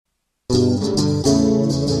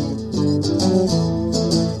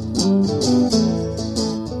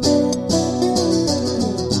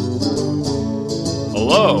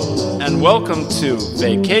welcome to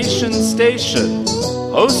Vacation Station,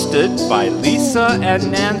 hosted by Lisa and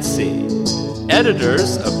Nancy,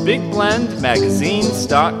 editors of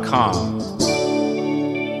BigBlendMagazines.com.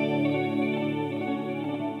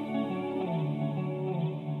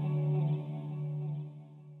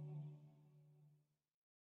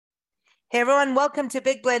 Hey everyone, welcome to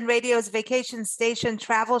Big Blend Radio's Vacation Station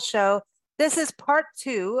Travel Show. This is part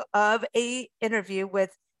 2 of an interview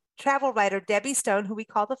with travel writer Debbie Stone, who we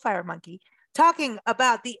call the Fire Monkey, talking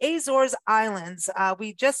about the Azores Islands.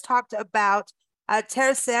 We just talked about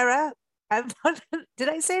Tercera. Did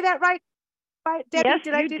I say that right? Debbie? Yes,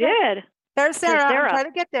 did I do did. that? Tercera. I'm trying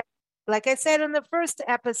to get there. Like I said in the first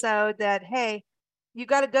episode that, hey, you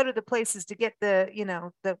got to go to the places to get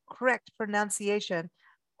the correct pronunciation.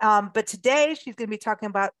 But today she's going to be talking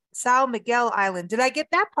about São Miguel Island. Did I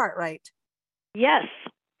get that part right? Yes.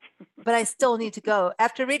 But I still need to go.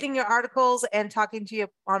 After reading your articles and talking to you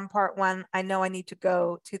on part 1, I know I need to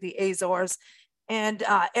go to the Azores. And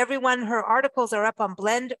everyone, her articles are up on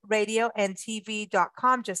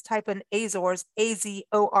blendradioandtv.com. Just type in Azores,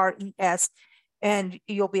 Azores, and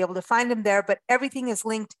you'll be able to find them there. But everything is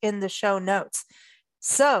linked in the show notes.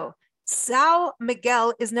 So São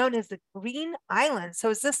Miguel is known as the Green Island.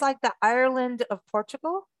 So is this like the Ireland of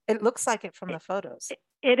Portugal? It looks like it from the photos.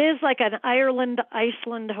 It is like an Ireland,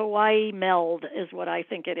 Iceland, Hawaii meld is what I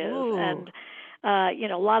think it is. Ooh. And,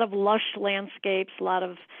 a lot of lush landscapes, a lot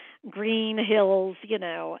of green hills,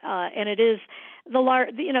 and it is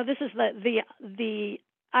this is the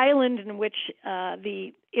island in which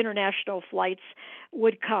the international flights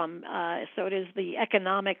would come. So it is the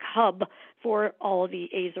economic hub for all of the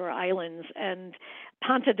Azore Islands. And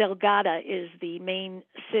Ponta Delgada is the main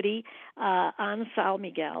city on São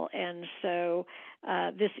Miguel. And so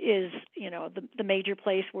this is, the major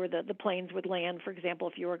place where the planes would land. For example,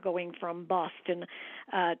 if you were going from Boston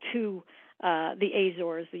to the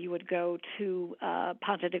Azores, you would go to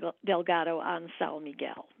Ponta Delgado on São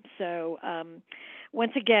Miguel. So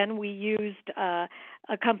once again, we used a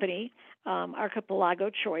company, Archipelago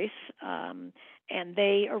Choice, and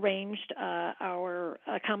they arranged our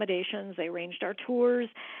accommodations, they arranged our tours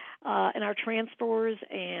and our transfers,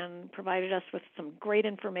 and provided us with some great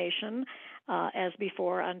information, as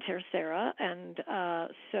before, on Tercera. And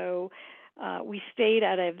so we stayed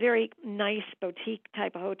at a very nice boutique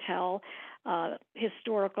type of hotel,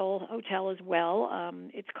 historical hotel as well.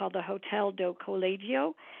 It's called the Hotel do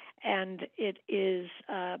Colégio, and it is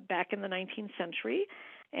back in the 19th century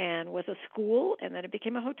and was a school, and then it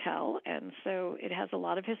became a hotel. And so it has a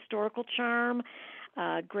lot of historical charm,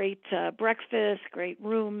 great breakfast, great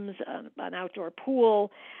rooms, an outdoor pool.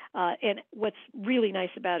 And what's really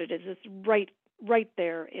nice about it is it's right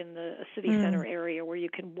there in the city center area where you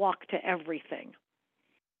can walk to everything.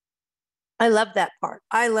 I love that part.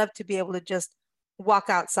 I love to be able to just walk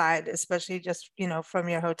outside, especially just, from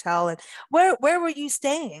your hotel. And where were you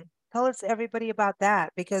staying? Tell us, everybody, about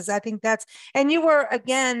that, because I think and you were,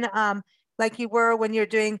 again, like you were when you're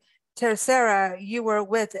doing Tercera, you were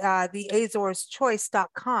with the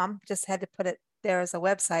AzoresChoice.com. Just had to put it there as a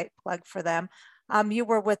website plug for them. You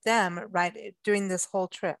were with them, right, during this whole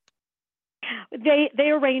trip. They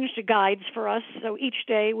arranged guides for us. So each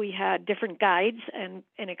day we had different guides and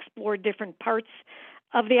explored different parts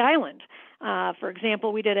of the island. For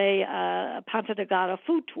example, we did a Ponta Delgada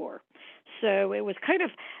food tour. So it was kind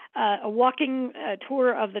of a walking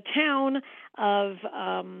tour of the town of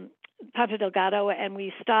Ponta Delgado, and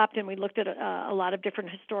we stopped and we looked at a lot of different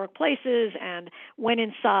historic places and went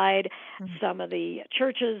inside some of the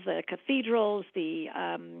churches, the cathedrals,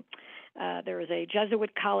 there is a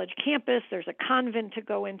Jesuit college campus. There's a convent to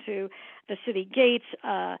go into, the city gates.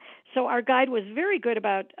 So our guide was very good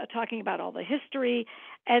about talking about all the history,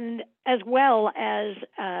 and as well as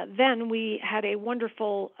then we had a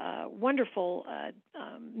wonderful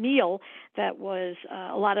meal that was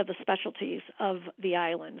a lot of the specialties of the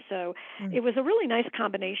island. So it was a really nice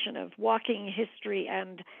combination of walking, history,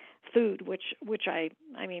 and food, which I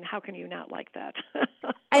mean, how can you not like that?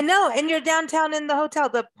 I know, and you're downtown in the hotel,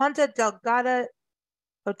 the Ponta Delgada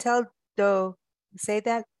Hotel do, say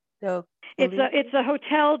that? It's a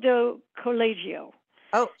Hotel do Colégio.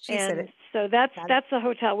 Oh, she said it. So that's the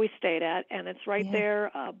hotel we stayed at, and it's right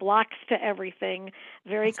there, blocks to everything,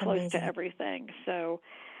 very close amazing. To everything. So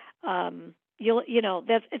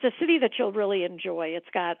it's a city that you'll really enjoy. It's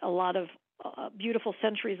got a lot of beautiful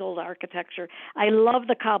centuries-old architecture. I love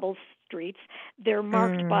the cobble streets. They're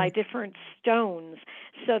marked by different stones.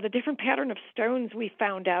 So the different pattern of stones we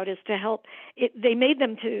found out is to help. They made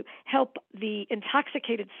them to help the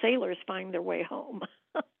intoxicated sailors find their way home.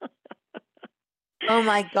 Oh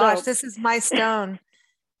my gosh, this is my stone.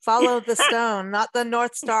 Follow the stone, not the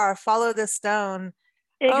North Star. Follow the stone.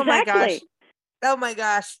 Oh my gosh. Exactly. Oh my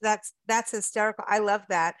gosh, that's hysterical. I love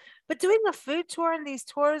that. But doing a food tour in these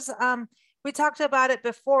tours, we talked about it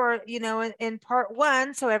before, in part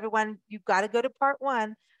one. So everyone, you've got to go to part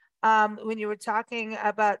one. When you were talking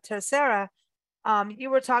about Tercera, you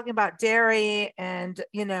were talking about dairy, and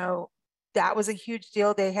that was a huge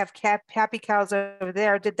deal. They have happy cows over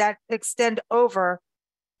there. Did that extend over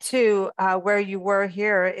to where you were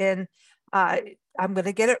here in? I'm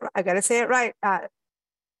gonna get it. I gotta say it right.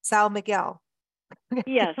 Sal Miguel.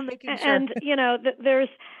 Yes, Making sure. and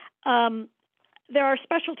there are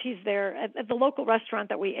specialties there at the local restaurant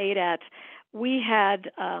that we ate at. We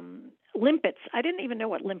had limpets. I didn't even know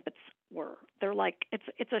what limpets were. They're like it's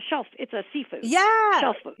a seafood. Yeah,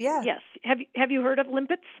 Shelf food. yeah. Yes. Have you heard of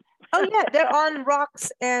limpets? Oh yeah, they're on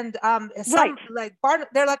rocks, and some Right. like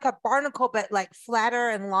they're like a barnacle, but like flatter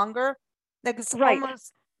and longer. Like it's Right.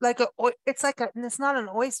 almost like it's not an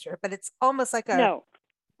oyster, but it's almost like a No.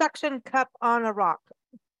 suction cup on a rock.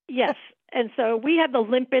 Yes. And so we had the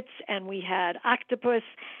limpets, and we had octopus,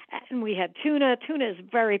 and we had tuna. Tuna is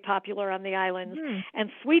very popular on the islands, and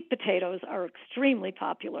sweet potatoes are extremely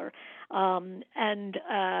popular. And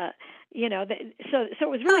so it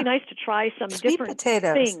was really nice to try some Sweet different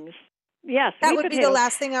potatoes. things. Yeah, That sweet would potatoes. be the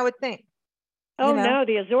last thing I would think. Oh no,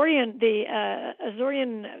 the Azorian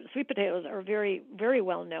sweet potatoes are very, very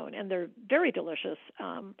well known, and they're very delicious.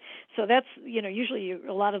 So that's usually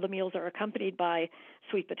a lot of the meals are accompanied by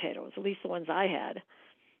sweet potatoes, at least the ones I had.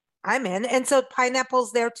 I'm in. And so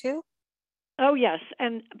pineapples there too? Oh yes,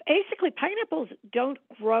 and basically pineapples don't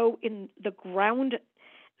grow in the ground.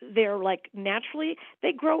 They're like naturally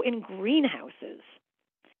they grow in greenhouses.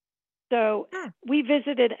 So we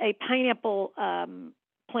visited a pineapple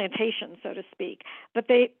plantation, so to speak. But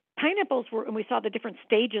pineapples were, and we saw the different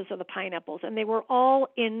stages of the pineapples, and they were all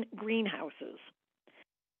in greenhouses.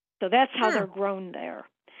 So that's how they're grown there.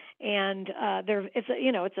 And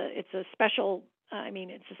it's a special.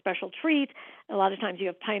 It's a special treat. A lot of times you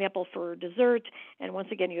have pineapple for dessert, and once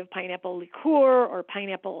again you have pineapple liqueur or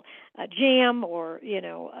pineapple jam or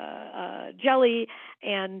jelly.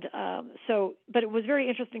 And but it was very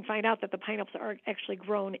interesting to find out that the pineapples are actually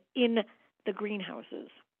grown in the greenhouses.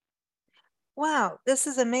 Wow, this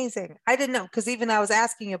is amazing. I didn't know, because even I was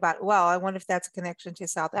asking you about, well, I wonder if that's a connection to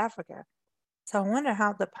South Africa. So I wonder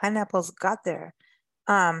how the pineapples got there.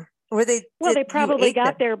 They probably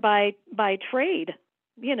got there by trade,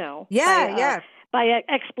 by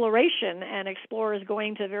exploration, and explorers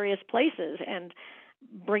going to various places and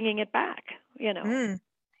bringing it back,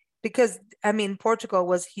 Because Portugal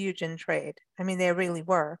was huge in trade. They really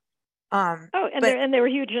were. They were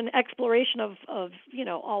huge in exploration of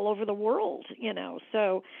all over the world,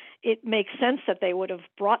 so it makes sense that they would have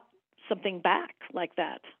brought something back like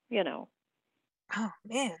that. Oh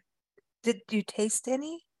man, did you taste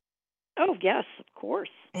any? Oh yes, of course.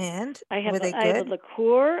 And were they good? I have a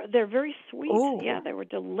liqueur. They're very sweet. Ooh. Yeah, they were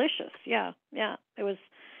delicious. Yeah. It was.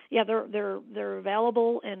 Yeah, they're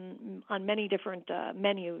available on many different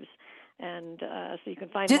menus, and so you can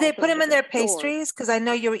find. Do they put them in their stores. pastries? Because I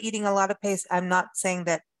know you were eating a lot of pastry. I'm not saying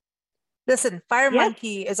that. Listen, Fire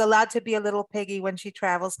Monkey is allowed to be a little piggy when she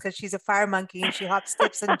travels, because she's a fire monkey and she hops,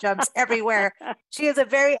 skips, and jumps everywhere. She is a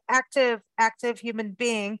very active human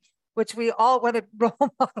being, which we all want to role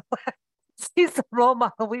model. She's the role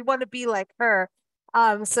model. We want to be like her.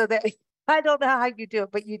 So that I don't know how you do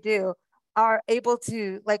it, but you are able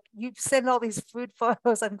to, like, you send all these food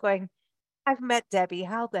photos. I'm going, I've met Debbie.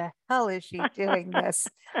 How the hell is she doing this?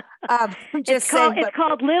 It's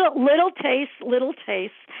called little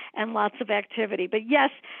tastes, and lots of activity. But yes,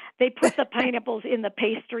 they put the pineapples in the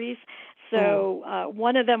pastries. So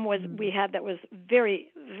one of them we had that was very,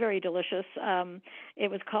 very delicious. It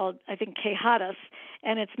was called, I think, quejadas,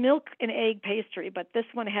 and it's milk and egg pastry. But this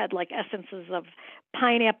one had like essences of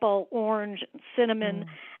pineapple, orange, cinnamon,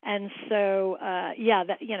 and so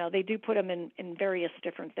they do put them in various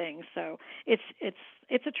different things. So it's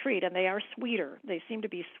a treat, and they are sweeter. They seem to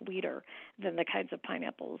be sweeter than the kinds of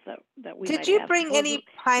pineapples that we. Did you bring any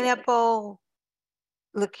pineapple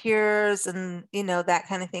liqueurs and that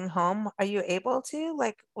kind of thing home? Are you able to,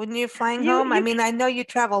 like, when you're flying home? I know you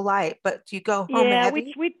travel light, but do you go home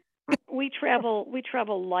heavy? We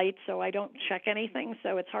travel light, so I don't check anything.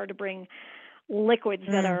 So it's hard to bring liquids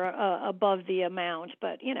that are above the amount.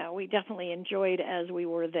 But we definitely enjoyed as we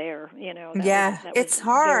were there. It's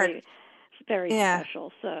hard. Very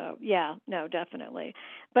special. So no, definitely.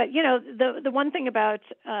 But the one thing about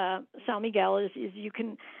San Miguel is you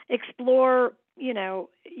can explore.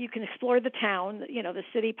 You can explore the town. The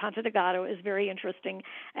city Ponta Delgado is very interesting,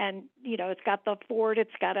 and it's got the fort. It's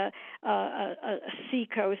got a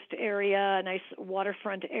seacoast area, a nice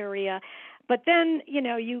waterfront area. But then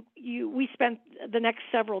we spent the next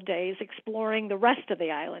several days exploring the rest of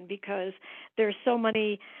the island because there's so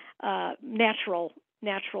many natural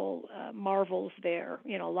marvels there.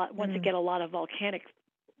 Once again, a lot of volcanic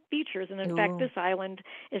features, and in fact, this island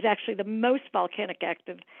is actually the most volcanic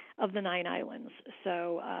active of the 9 islands.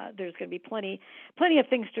 So there's going to be plenty of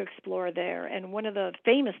things to explore there. And one of the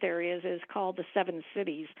famous areas is called the Seven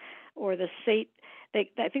Cities, or the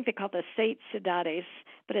I think they call it the Siete Ciudades,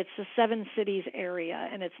 but it's the Seven Cities area,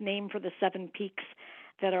 and it's named for the 7 peaks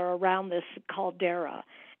that are around this caldera.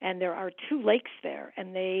 And there are 2 lakes there,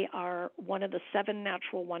 and they are one of the 7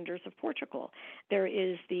 natural wonders of Portugal. There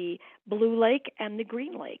is the Blue Lake and the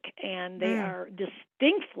Green Lake, and they are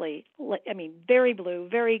distinctly, very blue,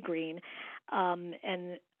 very green. And,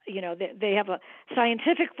 they have a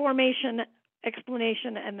scientific formation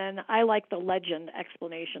explanation, and then I like the legend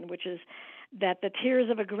explanation, which is that the tears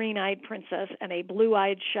of a green-eyed princess and a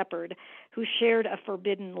blue-eyed shepherd who shared a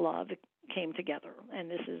forbidden love came together, and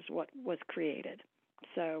this is what was created.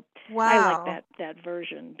 So I like that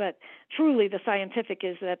version. But truly the scientific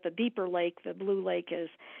is that the deeper lake, the Blue Lake, is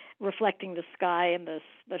reflecting the sky, and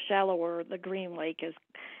the shallower, the Green Lake,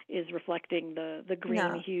 is reflecting the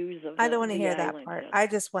green hues of the island. I don't want to hear that part. I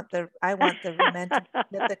just want the romantic,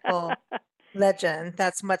 mythical legend.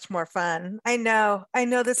 That's much more fun. I know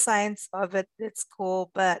the science of it. It's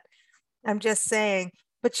cool, but I'm just saying.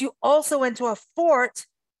 But you also went to a fort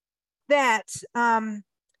that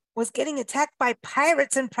was getting attacked by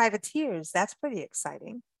pirates and privateers. That's pretty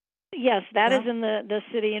exciting. Yes, that is in the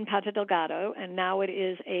city in Ponta Delgado, and now it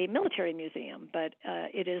is a military museum. But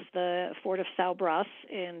it is the Fort of São Brás,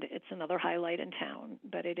 and it's another highlight in town.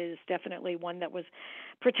 But it is definitely one that was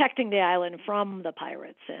protecting the island from the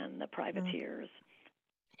pirates and the privateers.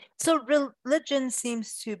 So religion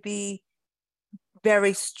seems to be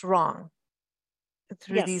very strong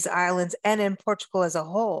through these islands and in Portugal as a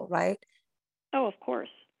whole, right? Oh, of course.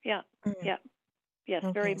 Yeah. Yes,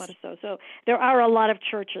 very much so. So there are a lot of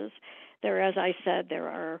churches. There, as I said, there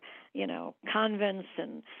are, convents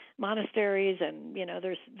and monasteries, and,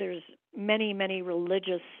 there's many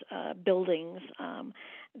religious buildings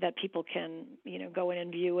that people can, go in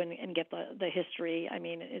and view and get the history. I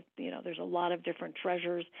mean, there's a lot of different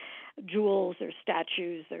treasures, jewels, there's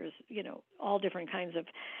statues, there's, all different kinds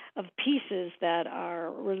of pieces that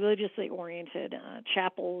are religiously oriented,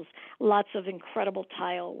 chapels, lots of incredible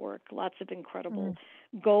tile work, lots of incredible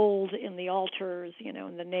gold in the altars,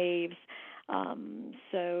 in the naves.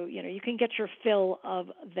 So, you can get your fill of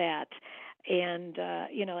that. And,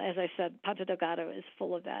 as I said, Ponta Delgado is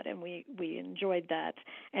full of that, and we enjoyed that.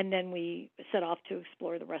 And then we set off to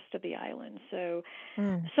explore the rest of the island. So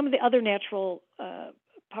some of the other natural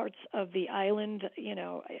parts of the island,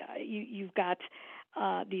 you've got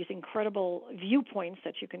these incredible viewpoints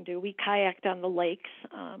that you can do. We kayaked on the lakes,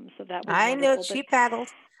 so that was I know she paddled.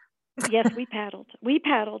 Yes, we paddled.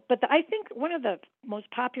 But I think one of the most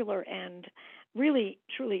popular and really,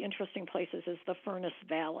 truly interesting places is the Furnace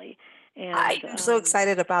Valley. And I'm so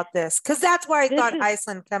excited about this because that's where I thought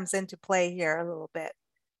Iceland comes into play here a little bit.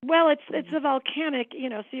 Well, it's a volcanic,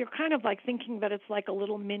 so you're kind of like thinking that it's like a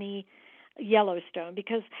little mini Yellowstone,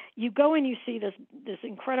 because you go and you see this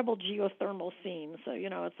incredible geothermal scene. So,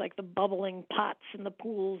 it's like the bubbling pots and the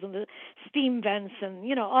pools and the steam vents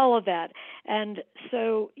and, all of that. And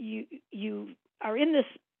so you are in this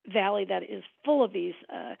valley that is full of these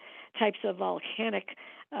types of volcanic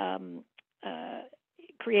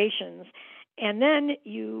creations. And then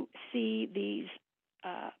you see these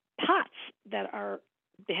pots that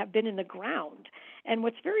have been in the ground. And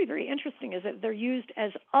what's very, very interesting is that they're used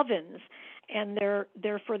as ovens, and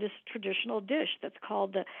they're for this traditional dish that's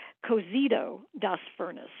called the cozido das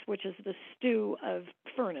furnace, which is the stew of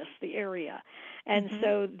furnace, the area. And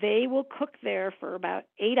so they will cook there for about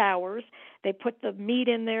 8 hours. They put the meat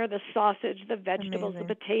in there, the sausage, the vegetables, the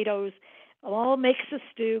potatoes, all makes a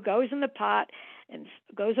stew, goes in the pot, and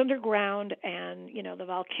goes underground, and,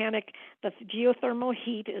 the geothermal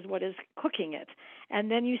heat is what is cooking it.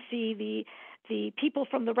 And then you see the people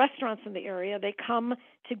from the restaurants in the area, they come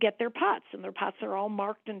to get their pots, and their pots are all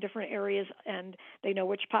marked in different areas, and they know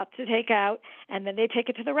which pot to take out, and then they take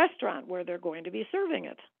it to the restaurant where they're going to be serving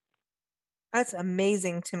it. That's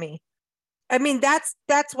amazing to me. I mean, that's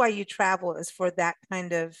why you travel, is for that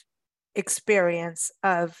kind of experience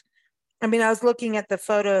of, I mean, I was looking at the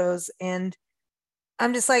photos, and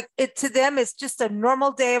I'm just like, it to them, it's just a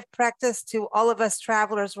normal day of practice. To all of us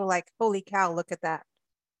travelers, we're like, holy cow, look at that.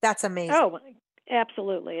 That's amazing. Oh,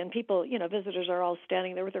 absolutely. And people, visitors are all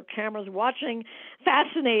standing there with their cameras watching,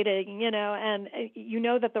 fascinating, and you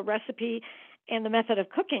know that the recipe and the method of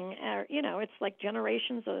cooking are, it's like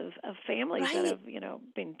generations of families that Right.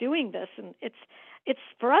 have, been doing this. And it's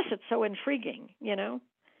for us, it's so intriguing.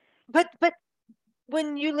 But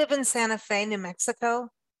when you live in Santa Fe, New Mexico,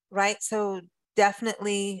 right? So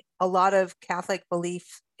definitely a lot of Catholic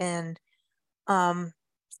belief, and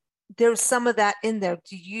there's some of that in there.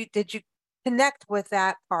 Did you connect with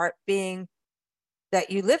that part, being that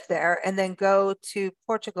you live there and then go to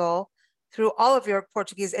Portugal through all of your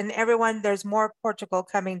Portuguese, and everyone, there's more Portugal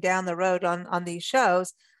coming down the road on these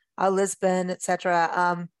shows, Lisbon,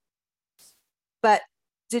 etc. But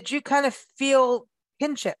did you kind of feel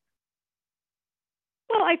kinship?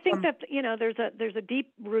 Well, I think From that there's a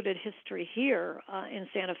deep rooted history here in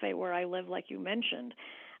Santa Fe where I live, like you mentioned.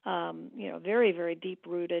 Very very deep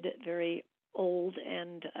rooted, very old,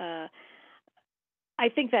 and I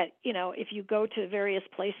think that if you go to various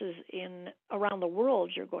places in around the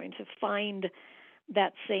world, you're going to find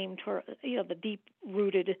that same the deep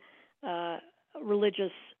rooted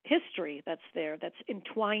religious history that's there, that's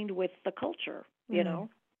entwined with the culture.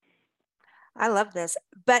 I love this,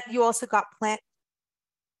 but you also got plant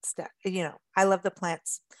stuff. I love the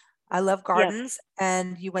plants. I love Yes. gardens,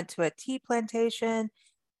 and you went to a tea plantation.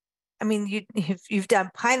 I mean, you've done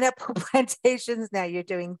pineapple plantations. Now you're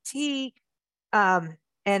doing tea,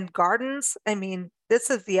 and gardens. I mean, this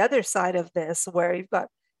is the other side of this, where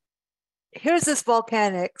here's this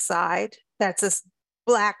volcanic side that's this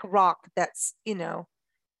black rock that's Right.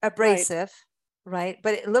 abrasive, right?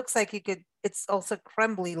 But it looks like it's also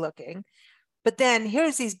crumbly looking. But then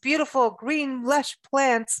here's these beautiful green lush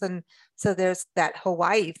plants, and so there's that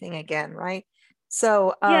Hawaii thing again, right?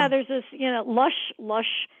 So yeah, there's this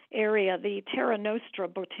lush area. The Terra Nostra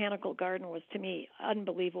Botanical Garden was, to me,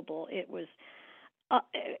 unbelievable. It was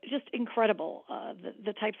just incredible.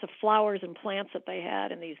 The types of flowers and plants that they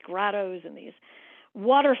had, and these grottos and these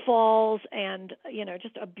waterfalls, and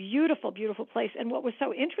just a beautiful place. And what was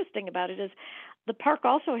so interesting about it is the park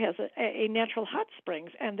also has a natural hot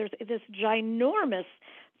springs, and there's this ginormous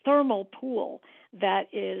thermal pool that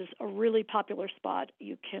is a really popular spot.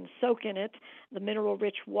 You can soak in it. The mineral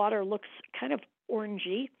rich water looks kind of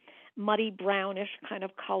orangey, muddy brownish kind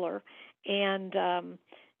of color, and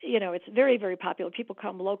it's very very popular.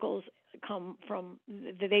 Locals come from,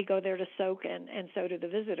 they go there to soak, and so do the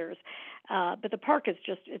visitors. But the park is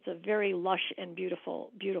it's a very lush and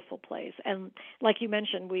beautiful place. And like you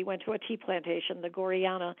mentioned, we went to a tea plantation, the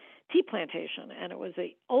Goriana Tea Plantation, and it was the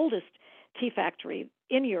oldest tea factory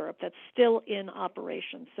in Europe that's still in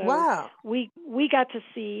operation. So wow. we got to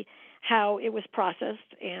see how it was processed,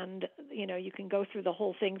 and you can go through the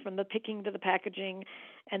whole thing from the picking to the packaging,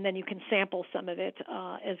 and then you can sample some of it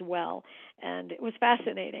as well. And it was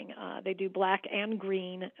fascinating. They do black and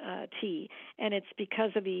green tea, and it's because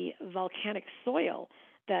of the volcanic soil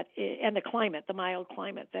and the climate, the mild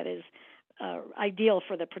climate, that is ideal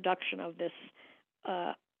for the production of this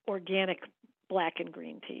organic black and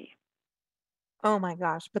green tea. Oh my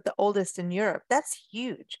gosh, but the oldest in Europe. That's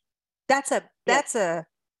huge. That's a Yes.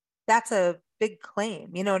 that's a big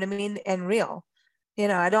claim, you know what I mean? And real.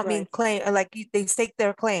 I don't mean Right. claim like they stake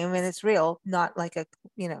their claim and it's real, not like it's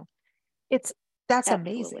that's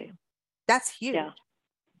Absolutely. amazing. That's huge. Yeah.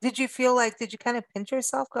 Did you kind of pinch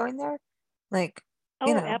yourself going there? Like,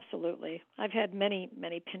 Oh, absolutely. I've had many,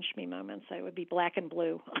 many pinch me moments. I would be black and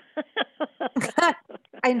blue.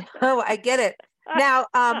 I know, I get it. Now,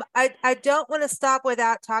 I don't want to stop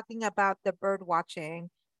without talking about the bird watching.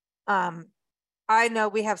 I know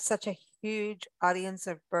we have such a huge audience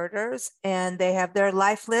of birders, and they have their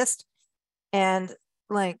life list. And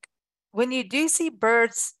like when you do see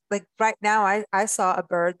birds, like right now, I saw a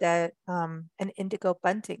bird that an indigo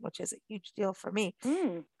bunting, which is a huge deal for me.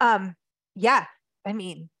 Mm. Yeah, I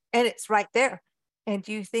mean, and it's right there. And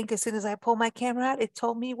do you think as soon as I pull my camera out, it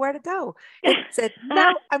told me where to go? It said,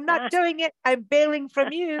 no, I'm not doing it. I'm bailing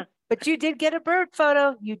from you. But you did get a bird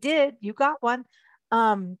photo. You did. You got one.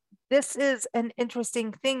 This is an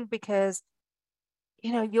interesting thing because,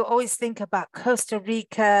 you always think about Costa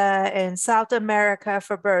Rica and South America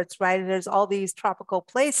for birds, right? And there's all these tropical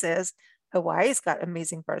places. Hawaii's got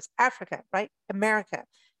amazing birds. Africa, right? America.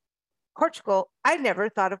 Portugal, I never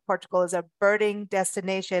thought of Portugal as a birding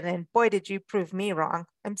destination, and boy, did you prove me wrong.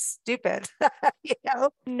 I'm stupid.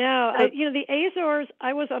 No, So, the Azores,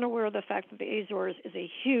 I was unaware of the fact that the Azores is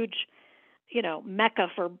a huge mecca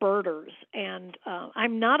for birders. And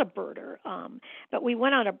I'm not a birder, but we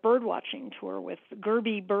went on a bird watching tour with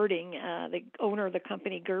Gerby Birding, the owner of the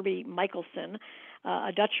company, Gerby Michelson,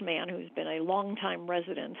 a Dutch man who's been a longtime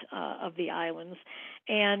resident of the islands.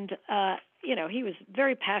 And, he was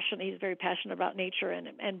very passionate. He's very passionate about nature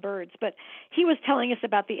and birds. But he was telling us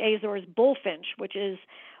about the Azores bullfinch, which is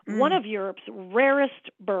one of Europe's rarest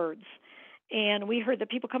birds. And we heard that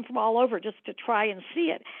people come from all over just to try and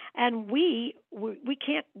see it. And we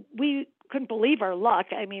couldn't believe our luck.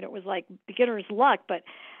 I mean, it was like beginner's luck, but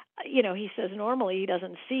he says normally he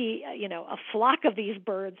doesn't see, a flock of these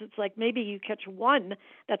birds. It's like maybe you catch one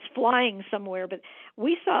that's flying somewhere, but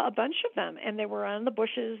we saw a bunch of them, and they were on the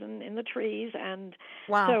bushes and in the trees. And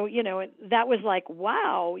wow. So, that was like,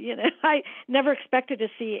 wow, I never expected to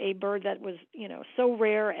see a bird that was, so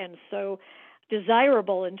rare and so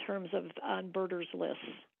desirable in terms of on birders' lists.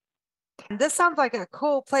 This sounds like a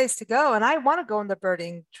cool place to go, and I want to go on the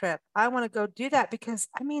birding trip. I want to go do that because,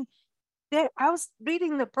 I was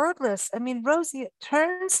reading the bird list. Roseate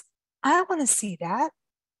terns. I want to see that.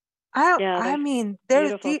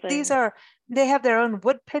 They have their own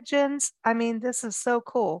wood pigeons. This is so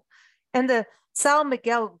cool. And the San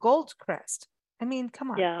Miguel Goldcrest. Come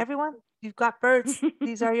on, everyone. You've got birds.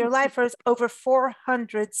 These are your lifers. Over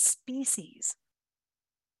 400 species.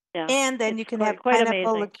 Yeah, and then you can have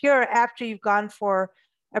pineapple liqueur after you've gone for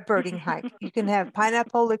a birding hike. You can have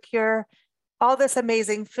pineapple liqueur, all this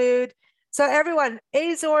amazing food. So everyone,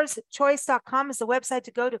 AzoresChoice.com is the website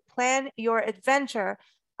to go to plan your adventure.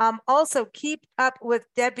 Also, keep up with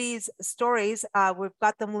Debbie's stories. We've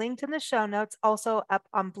got them linked in the show notes, also up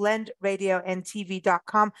on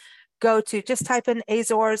blendradioandtv.com. Just type in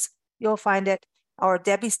Azores, you'll find it, or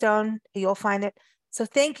Debbie Stone, you'll find it. So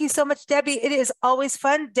thank you so much, Debbie. It is always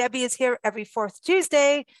fun. Debbie is here every fourth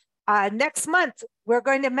Tuesday. Next month, we're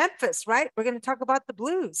going to Memphis, right? We're going to talk about the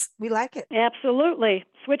blues. We like it. Absolutely.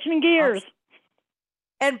 Switching gears. Awesome.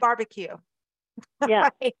 And barbecue.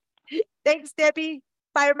 Yeah. Right. Thanks, Debbie.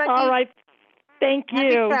 Fire Monkey. All right. Thank you.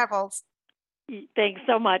 Happy travels. Thanks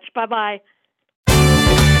so much. Bye-bye.